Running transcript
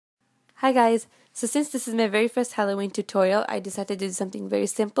Hi guys, so since this is my very first Halloween tutorial, I decided to do something very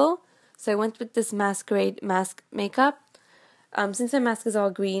simple. So I went with this Masquerade mask makeup. Since my mask is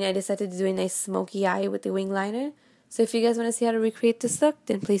all green, I decided to do a nice smoky eye with the wing liner. So if you guys want to see how to recreate this look,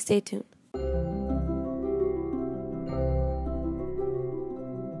 then please stay tuned.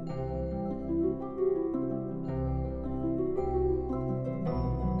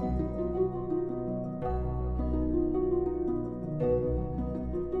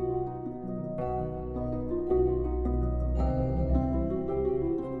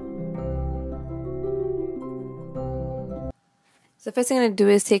 So the first thing I'm going to do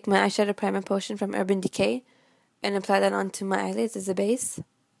is take my eyeshadow primer potion from Urban Decay and apply that onto my eyelids as a base.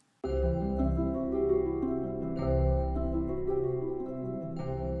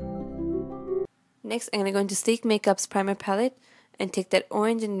 Next, I'm going to go into Sleek Makeup's primer palette and take that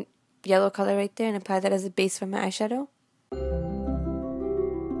orange and yellow color right there and apply that as a base for my eyeshadow.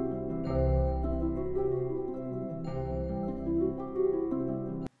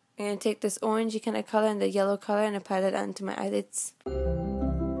 I'm going to take this orangey kind of color and the yellow color and apply that onto my eyelids.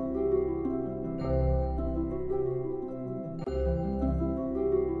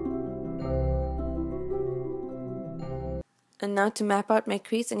 And now to map out my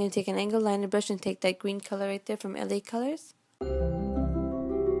crease, I'm going to take an angled liner brush and take that green color right there from LA Colors.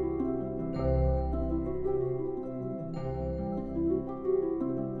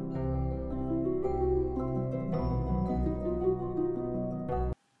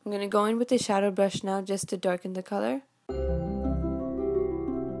 I'm going to go in with the shadow brush now just to darken the color. I'm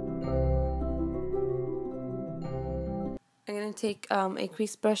going to take a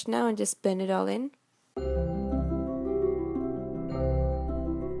crease brush now and just blend it all in.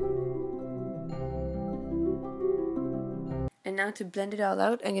 And now to blend it all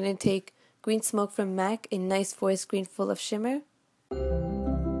out, I'm going to take Green Smoke from MAC, a nice forest green full of shimmer.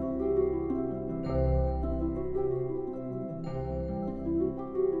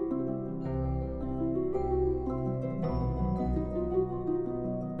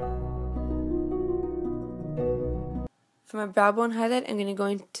 For my brow bone highlight, I'm going to go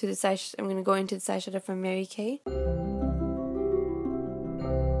into the side shadow from Mary Kay.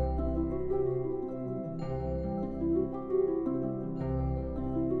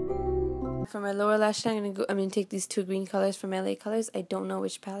 For my lower lash line, I'm going to take these two green colors from LA Colors. I don't know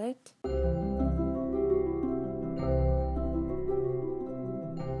which palette.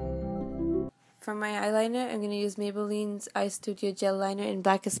 For my eyeliner, I'm going to use Maybelline's Eye Studio Gel Liner in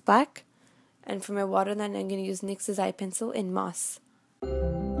Blackest Black. And for my waterline, I'm going to use NYX's eye pencil in Moss. I'm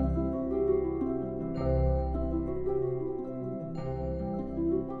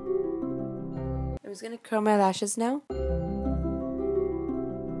just going to curl my lashes now.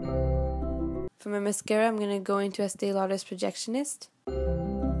 For my mascara, I'm going to go into Estee Lauder's Projectionist. I'm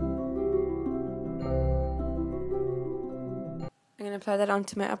going to apply that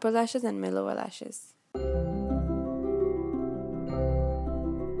onto my upper lashes and my lower lashes.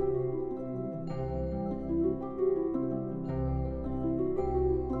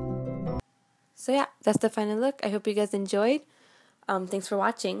 So yeah, that's the final look. I hope you guys enjoyed. Thanks for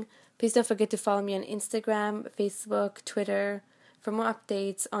watching. Please don't forget to follow me on Instagram, Facebook, Twitter for more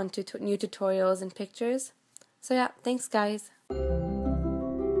updates on new tutorials and pictures. So yeah, thanks guys.